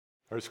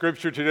Our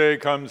scripture today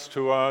comes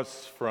to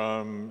us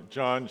from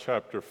John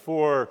chapter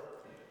 4,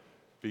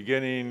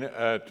 beginning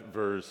at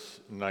verse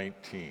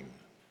 19.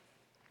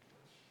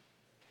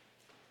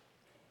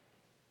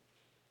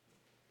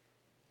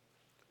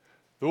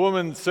 The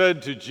woman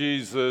said to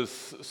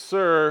Jesus,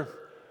 "Sir,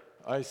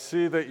 I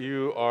see that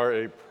you are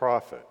a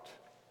prophet.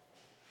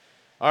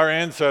 Our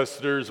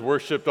ancestors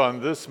worshipped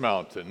on this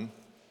mountain,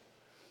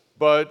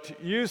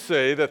 but you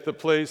say that the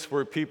place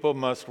where people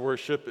must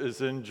worship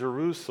is in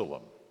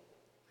Jerusalem."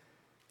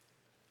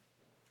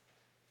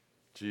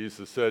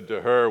 Jesus said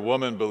to her,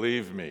 "Woman,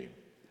 believe me,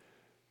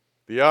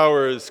 the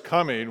hour is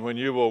coming when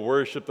you will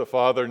worship the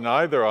Father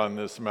neither on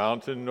this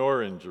mountain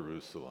nor in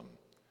Jerusalem.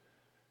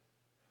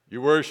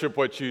 You worship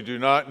what you do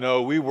not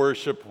know. We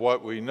worship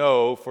what we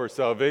know, for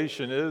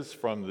salvation is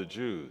from the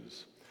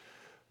Jews.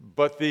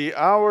 But the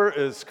hour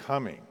is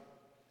coming,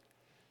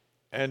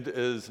 and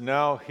is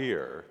now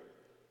here,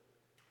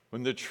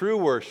 when the true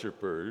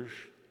worshipers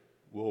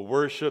will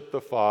worship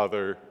the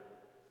Father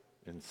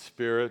in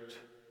spirit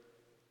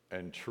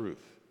and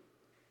truth.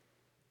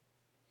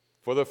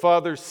 For the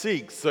Father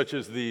seeks such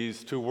as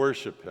these to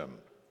worship him.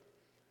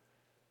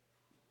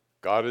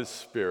 God is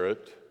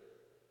spirit,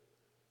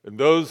 and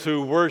those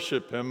who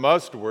worship him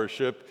must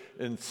worship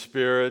in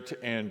spirit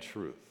and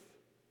truth."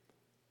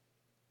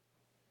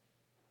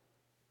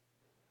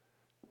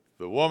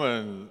 The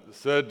woman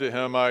said to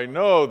him, "I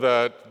know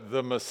that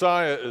the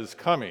Messiah is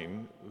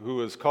coming, who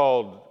is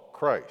called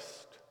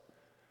Christ.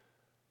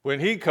 When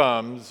he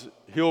comes,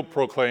 he'll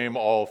proclaim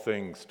all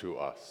things to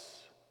us."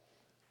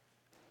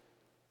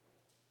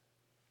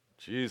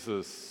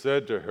 Jesus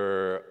said to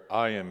her,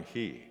 "I am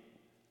he,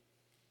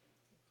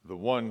 the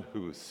one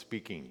who is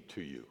speaking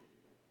to you."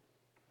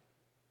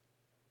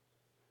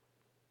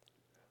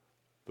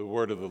 The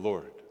word of the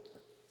Lord.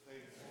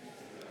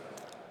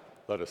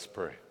 Let us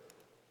pray.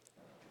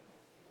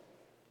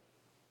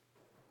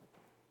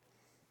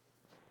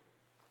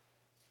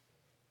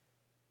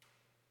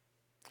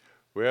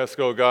 We ask,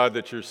 O God,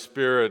 that your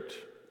Spirit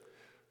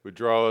would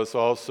draw us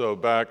also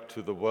back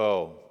to the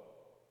well.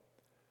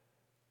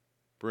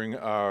 Bring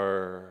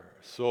our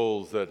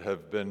souls that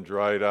have been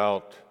dried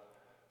out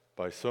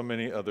by so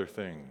many other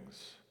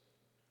things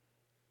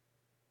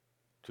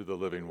to the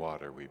living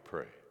water, we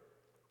pray.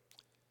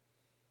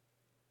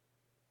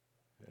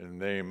 In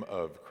the name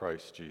of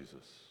Christ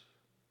Jesus,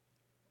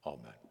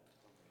 amen.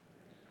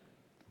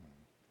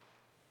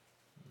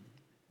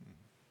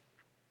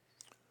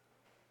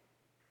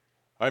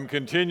 I'm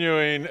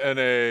continuing in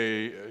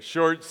a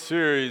short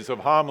series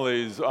of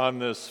homilies on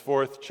this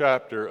fourth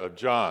chapter of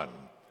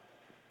John,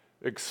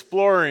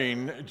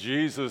 exploring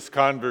Jesus'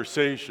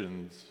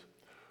 conversations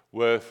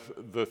with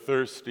the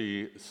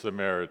thirsty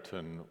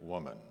Samaritan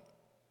woman.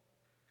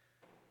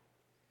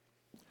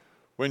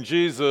 When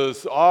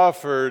Jesus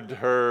offered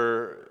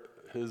her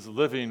his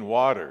living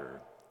water,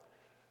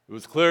 it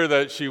was clear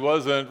that she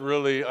wasn't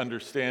really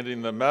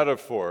understanding the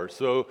metaphor,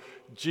 so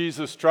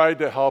Jesus tried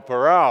to help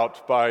her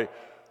out by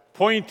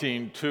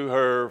pointing to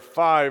her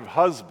 5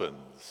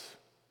 husbands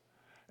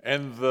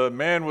and the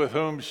man with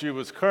whom she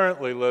was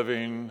currently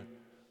living,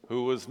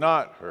 who was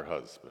not her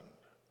husband.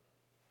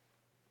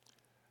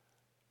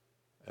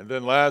 And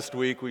then last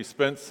week we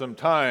spent some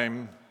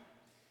time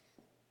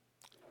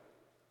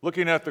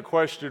looking at the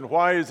question,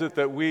 why is it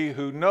that we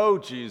who know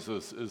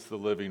Jesus is the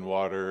living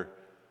water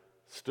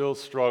still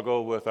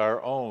struggle with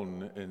our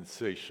own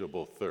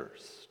insatiable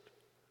thirst?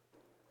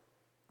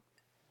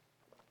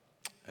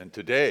 And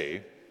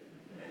today,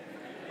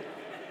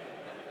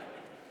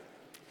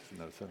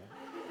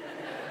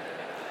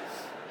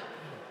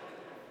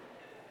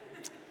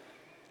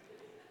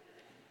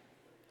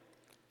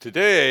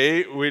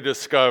 today we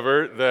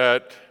discover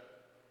that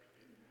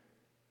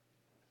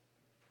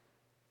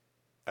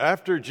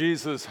after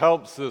Jesus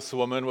helps this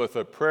woman with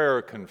a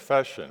prayer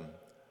confession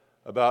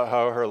about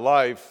how her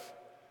life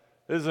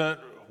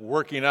isn't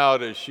working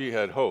out as she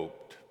had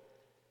hoped,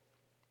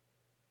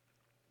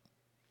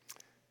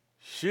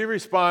 she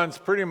responds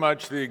pretty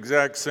much the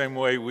exact same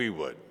way we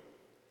would.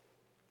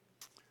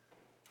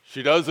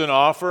 She doesn't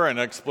offer an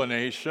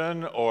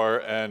explanation or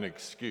an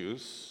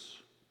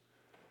excuse.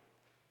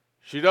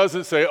 She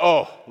doesn't say,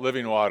 "Oh,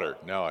 living water,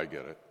 now I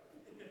get it."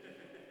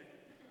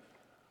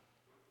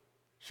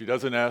 She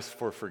doesn't ask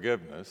for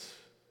forgiveness.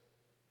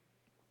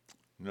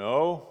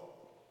 No,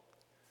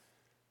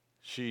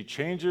 she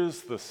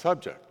changes the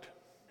subject.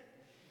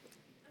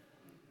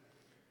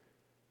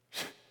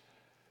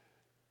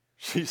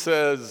 She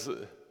says,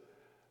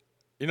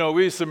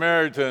 we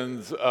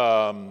Samaritans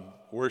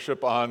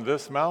worship on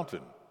this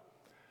mountain.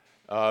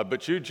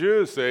 But you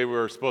Jews say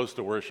we're supposed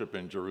to worship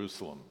in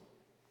Jerusalem.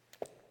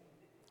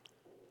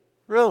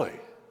 Really?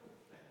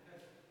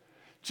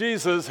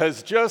 Jesus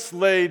has just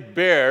laid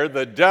bare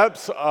the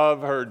depths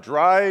of her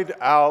dried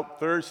out,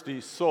 thirsty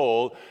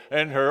soul,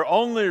 and her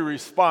only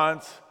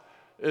response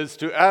is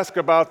to ask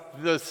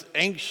about this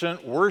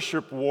ancient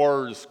worship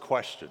wars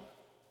question.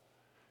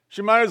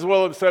 She might as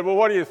well have said, "Well,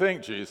 what do you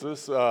think,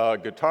 Jesus?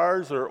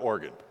 Guitars or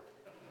organ?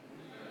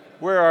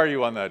 Where are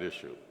you on that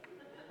issue?"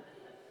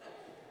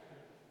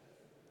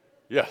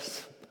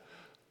 Yes,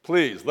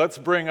 please, let's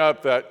bring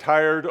up that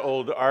tired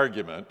old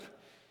argument,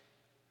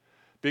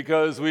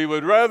 because we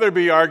would rather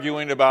be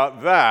arguing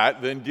about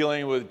that than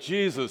dealing with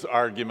Jesus'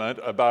 argument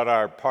about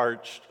our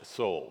parched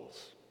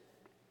souls.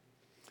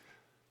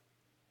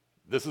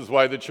 This is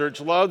why the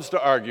church loves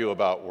to argue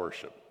about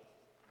worship.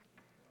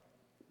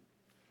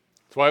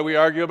 It's why we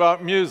argue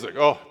about music.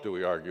 Oh, do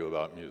we argue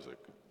about music?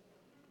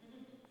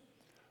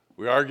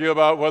 We argue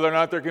about whether or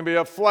not there can be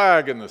a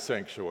flag in the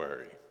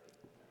sanctuary.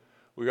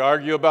 We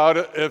argue about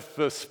it if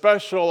the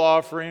special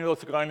offering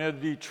is going to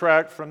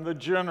detract from the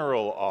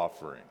general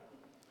offering.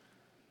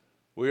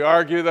 We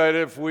argue that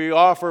if we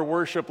offer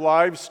worship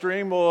live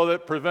stream, will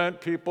it prevent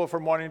people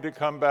from wanting to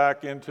come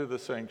back into the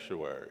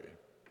sanctuary?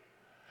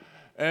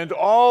 And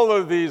all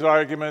of these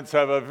arguments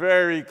have a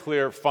very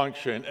clear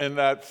function, and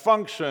that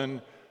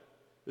function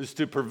is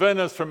to prevent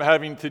us from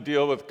having to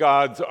deal with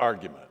God's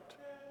argument.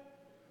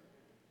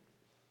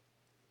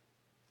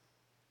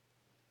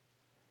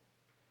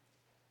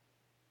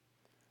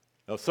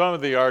 Now, some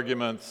of the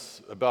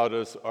arguments about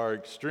us are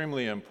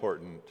extremely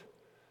important,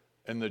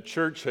 and the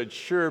church had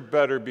sure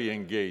better be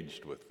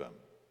engaged with them.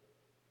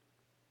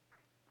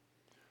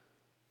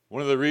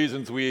 One of the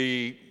reasons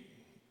we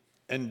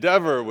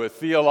endeavor with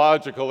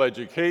theological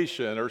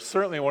education, or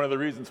certainly one of the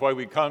reasons why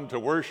we come to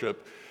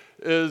worship,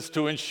 is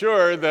to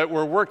ensure that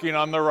we're working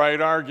on the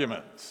right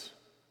arguments.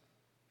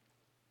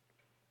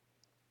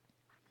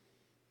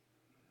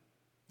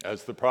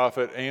 As the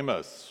prophet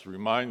Amos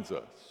reminds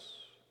us,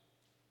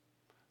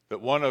 that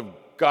one of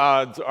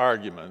God's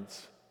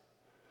arguments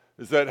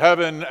is that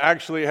heaven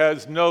actually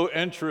has no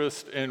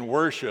interest in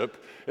worship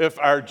if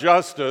our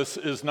justice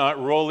is not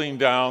rolling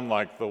down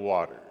like the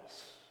waters.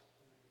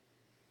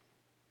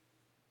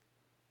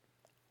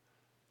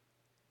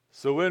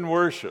 So in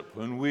worship,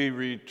 when we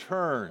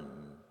return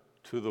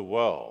to the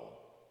well,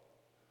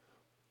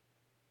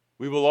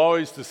 we will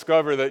always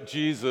discover that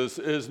Jesus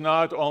is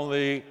not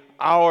only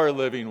our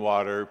living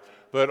water,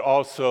 but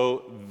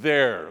also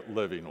their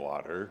living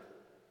water.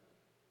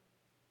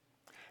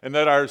 And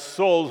that our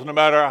souls, no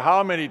matter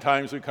how many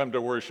times we come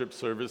to worship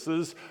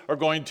services, are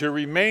going to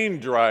remain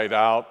dried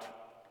out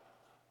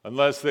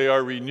unless they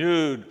are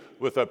renewed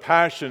with a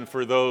passion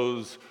for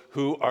those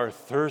who are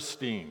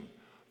thirsting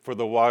for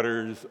the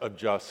waters of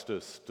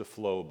justice to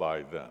flow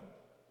by them.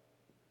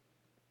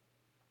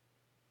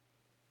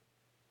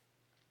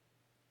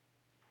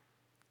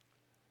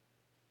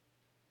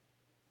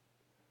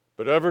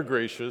 But ever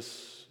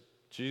gracious,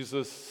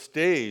 Jesus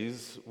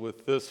stays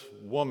with this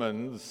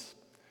woman's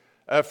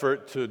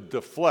effort to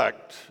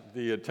deflect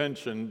the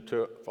attention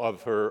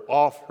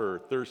off her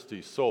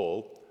thirsty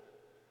soul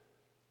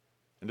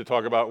and to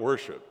talk about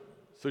worship.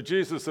 So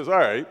Jesus says, all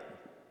right,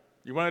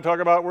 you want to talk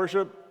about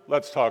worship?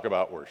 Let's talk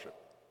about worship.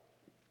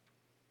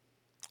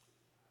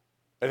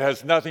 It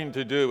has nothing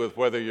to do with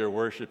whether you're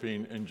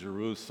worshiping in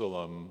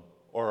Jerusalem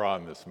or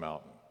on this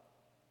mountain.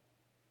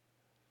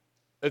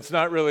 It's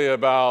not really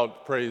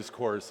about praise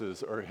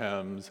courses or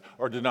hymns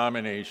or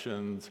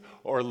denominations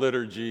or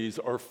liturgies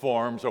or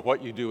forms or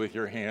what you do with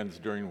your hands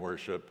during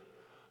worship.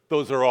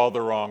 Those are all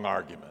the wrong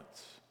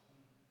arguments.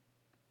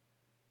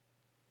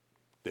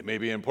 They may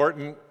be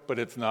important, but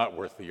it's not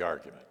worth the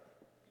argument.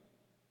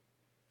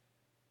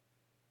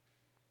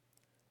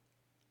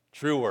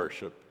 True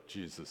worship,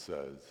 Jesus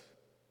says,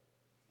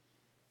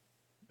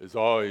 is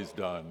always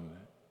done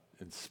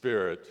in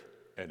spirit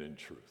and in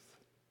truth.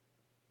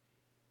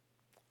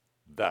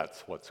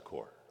 That's what's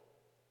core.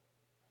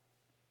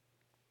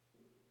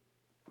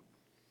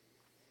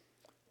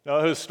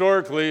 Now,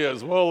 historically,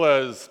 as well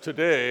as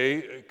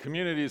today,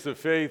 communities of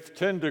faith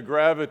tend to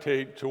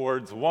gravitate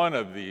towards one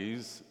of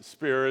these,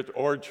 spirit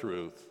or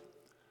truth,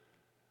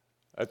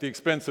 at the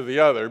expense of the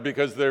other,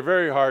 because they're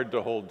very hard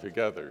to hold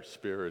together,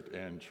 spirit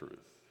and truth.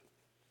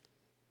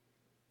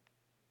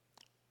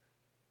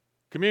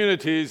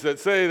 Communities that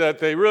say that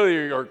they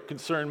really are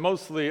concerned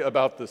mostly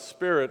about the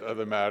spirit of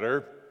the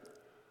matter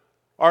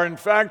are in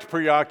fact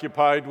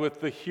preoccupied with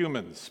the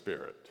human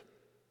spirit.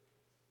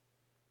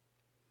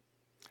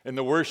 And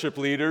the worship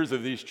leaders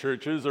of these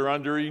churches are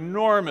under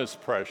enormous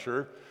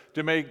pressure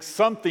to make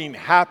something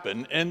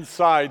happen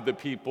inside the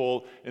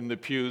people in the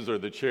pews or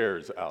the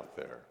chairs out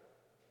there.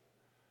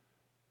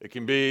 It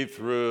can be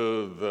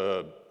through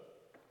the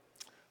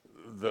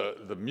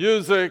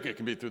music, it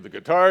can be through the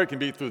guitar, it can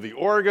be through the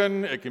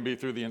organ, it can be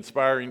through the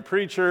inspiring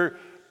preacher,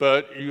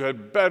 but you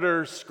had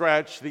better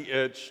scratch the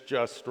itch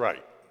just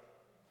right.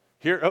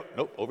 Here, oh,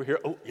 no, over here,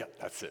 oh, yeah,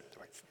 that's it,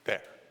 right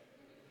there.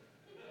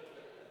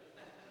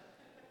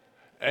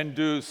 And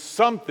do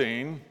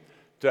something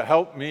to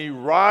help me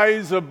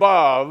rise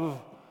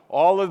above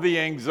all of the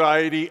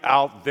anxiety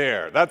out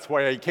there. That's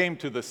why I came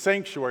to the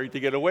sanctuary, to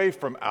get away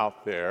from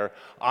out there.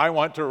 I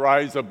want to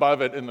rise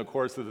above it in the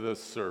course of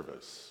this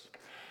service.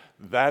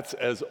 That's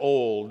as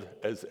old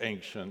as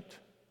ancient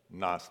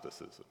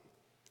Gnosticism.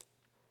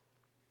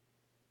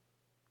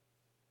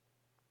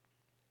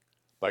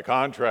 By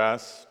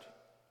contrast,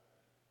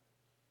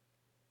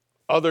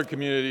 other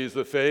communities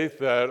of faith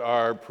that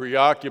are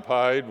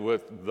preoccupied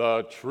with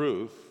the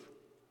truth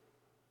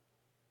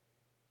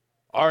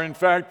are in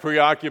fact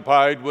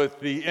preoccupied with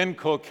the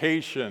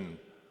inculcation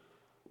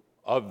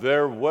of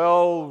their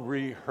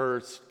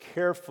well-rehearsed,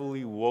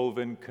 carefully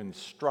woven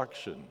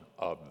construction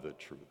of the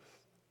truth.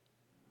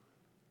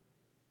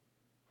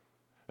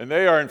 And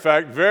they are in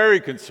fact very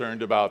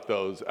concerned about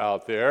those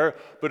out there,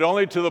 but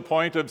only to the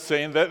point of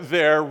saying that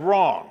they're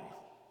wrong.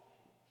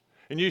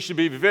 And you should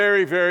be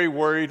very, very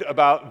worried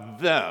about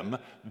them.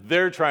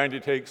 They're trying to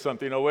take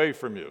something away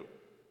from you.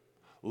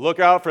 Look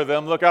out for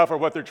them. Look out for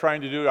what they're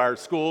trying to do in our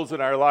schools, in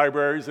our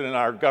libraries, and in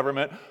our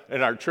government,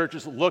 in our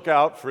churches. Look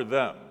out for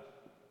them.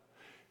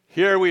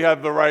 Here we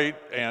have the right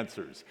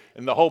answers.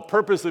 And the whole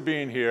purpose of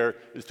being here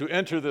is to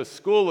enter the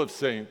school of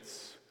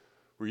saints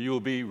where you will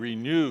be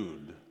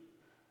renewed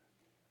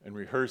and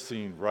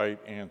rehearsing right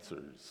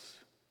answers,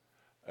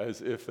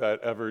 as if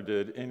that ever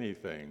did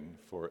anything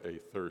for a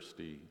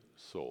thirsty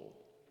soul.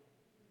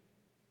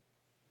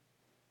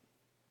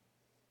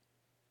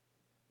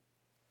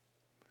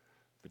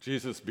 But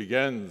Jesus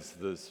begins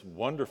this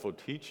wonderful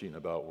teaching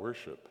about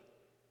worship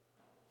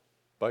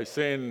by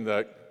saying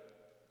that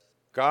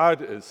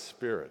God is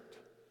spirit.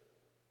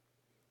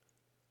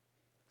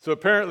 So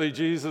apparently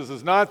Jesus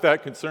is not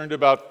that concerned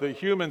about the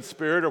human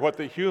spirit or what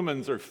the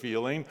humans are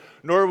feeling,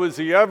 nor was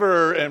he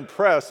ever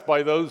impressed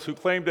by those who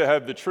claimed to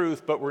have the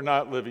truth but were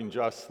not living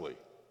justly.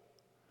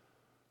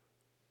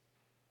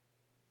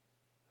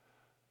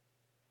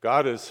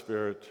 God is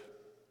spirit,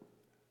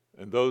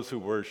 and those who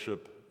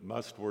worship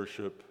must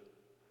worship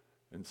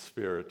in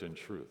spirit and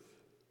truth.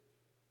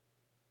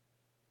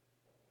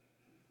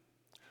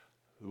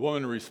 The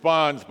woman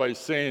responds by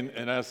saying,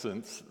 in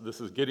essence, this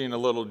is getting a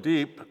little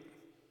deep,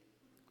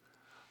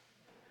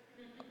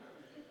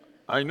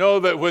 I know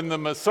that when the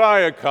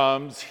Messiah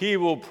comes, he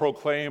will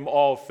proclaim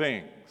all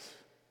things.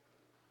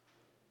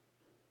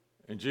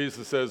 And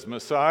Jesus says,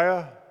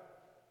 Messiah?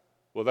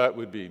 Well, that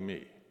would be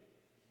me.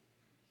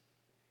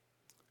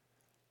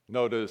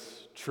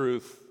 Notice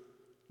truth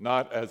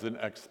not as an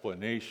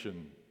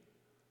explanation,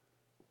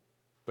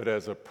 but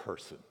as a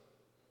person.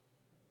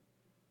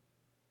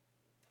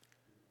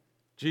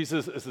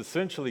 Jesus is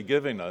essentially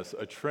giving us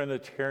a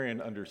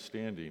Trinitarian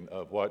understanding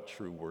of what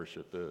true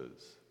worship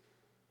is.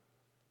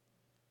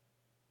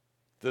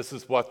 This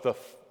is what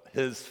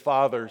his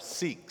Father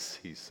seeks,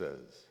 he says,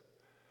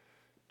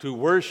 to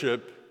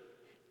worship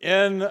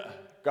in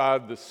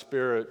God the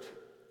Spirit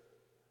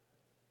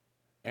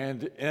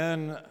and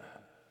in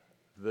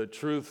the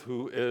truth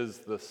who is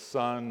the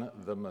Son,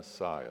 the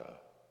Messiah.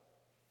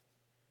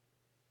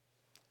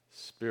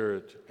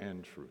 Spirit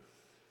and truth.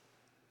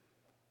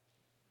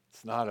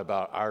 It's not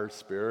about our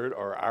spirit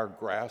or our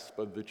grasp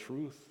of the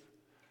truth.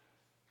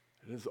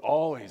 It has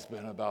always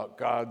been about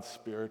God's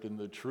Spirit and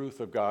the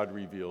truth of God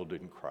revealed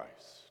in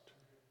Christ.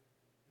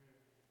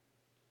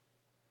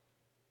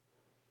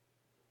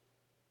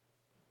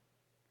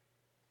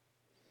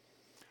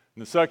 In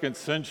the 2nd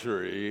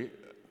century,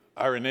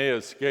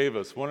 Irenaeus gave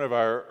us one of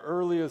our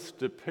earliest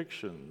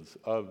depictions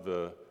of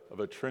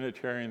a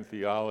Trinitarian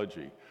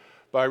theology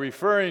by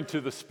referring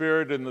to the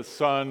Spirit and the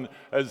Son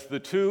as the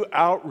two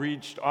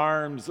outreached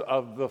arms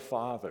of the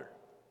Father.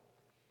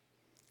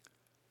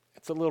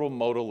 It's a little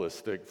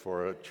modalistic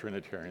for a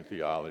Trinitarian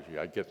theology,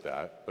 I get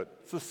that, but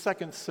it's the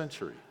 2nd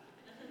century.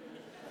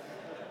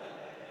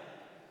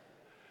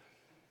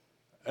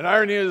 And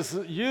Irenaeus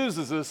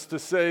uses this to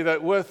say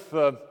that with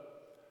the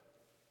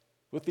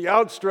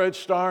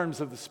outstretched arms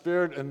of the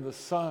Spirit and the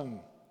Son,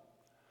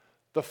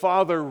 the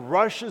Father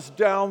rushes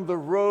down the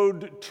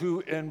road to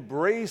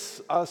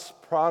embrace us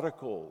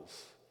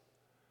prodigals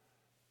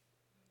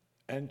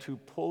and to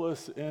pull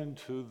us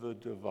into the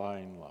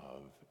divine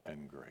love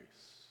and grace.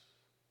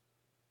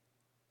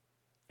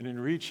 And in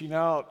reaching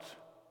out,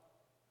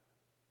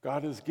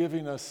 God is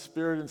giving us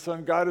Spirit and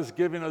Son. God is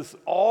giving us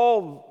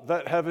all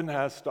that heaven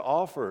has to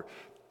offer.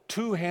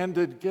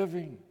 Two-handed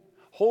giving,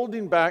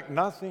 holding back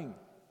nothing.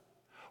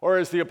 Or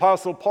as the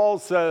Apostle Paul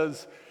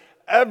says,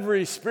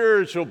 every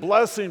spiritual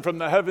blessing from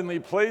the heavenly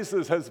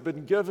places has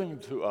been given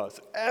to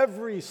us.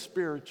 Every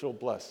spiritual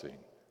blessing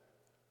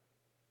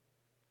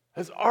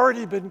has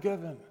already been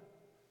given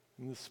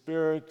in the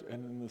Spirit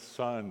and in the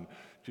Son.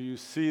 Do you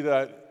see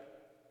that?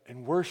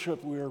 In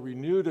worship, we are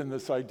renewed in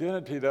this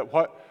identity that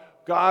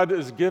what God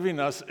is giving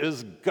us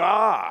is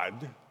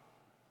God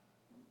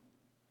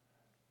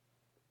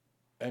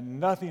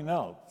and nothing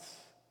else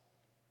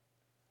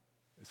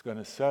is going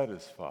to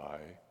satisfy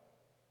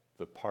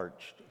the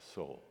parched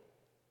soul.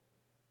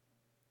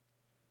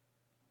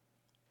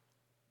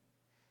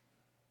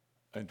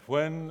 And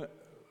when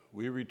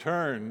we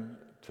return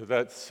to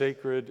that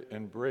sacred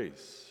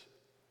embrace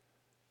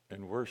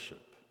in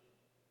worship,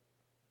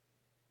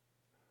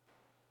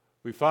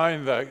 we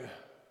find that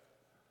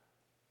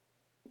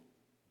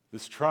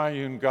this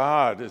triune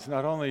God is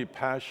not only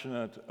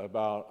passionate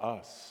about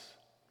us,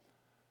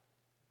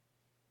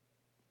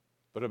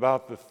 but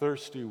about the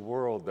thirsty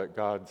world that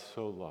God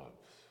so loves.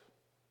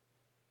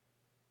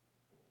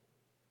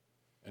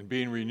 And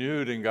being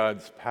renewed in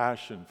God's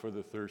passion for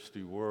the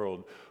thirsty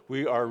world,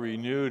 we are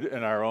renewed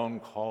in our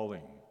own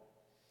calling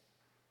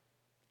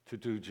to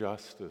do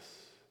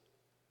justice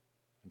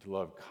and to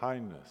love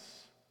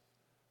kindness,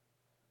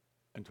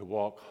 and to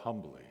walk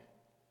humbly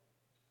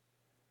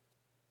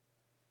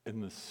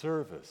in the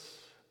service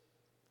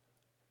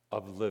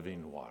of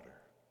living water.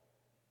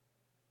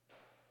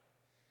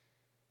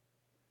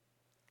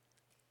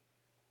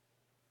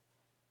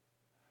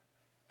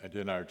 And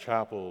in our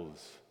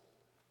chapels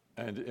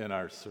and in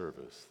our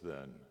service,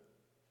 then,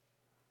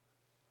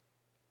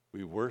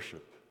 we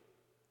worship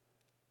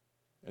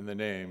in the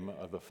name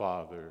of the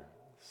Father,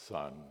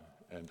 Son,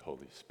 and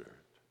Holy Spirit.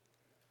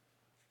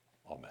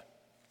 Amen.